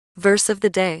Verse of the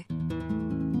day,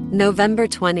 November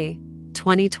 20,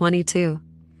 2022.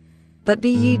 But be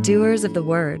ye doers of the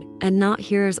word, and not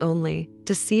hearers only,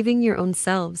 deceiving your own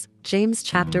selves. James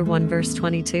chapter 1 verse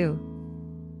 22.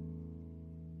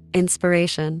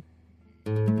 Inspiration.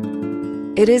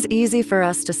 It is easy for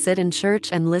us to sit in church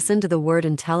and listen to the word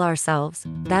and tell ourselves,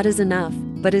 that is enough,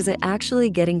 but is it actually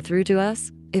getting through to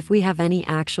us? If we have any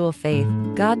actual faith,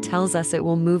 God tells us it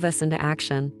will move us into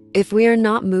action. If we are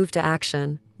not moved to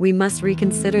action, we must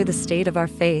reconsider the state of our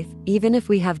faith. Even if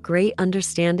we have great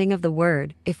understanding of the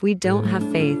word, if we don't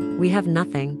have faith, we have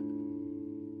nothing.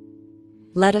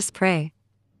 Let us pray.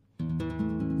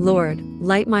 Lord,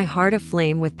 light my heart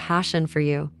aflame with passion for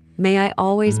you. May I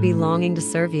always be longing to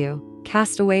serve you.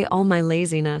 Cast away all my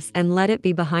laziness and let it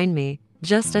be behind me,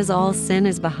 just as all sin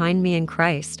is behind me in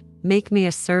Christ. Make me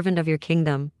a servant of your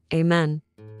kingdom. Amen.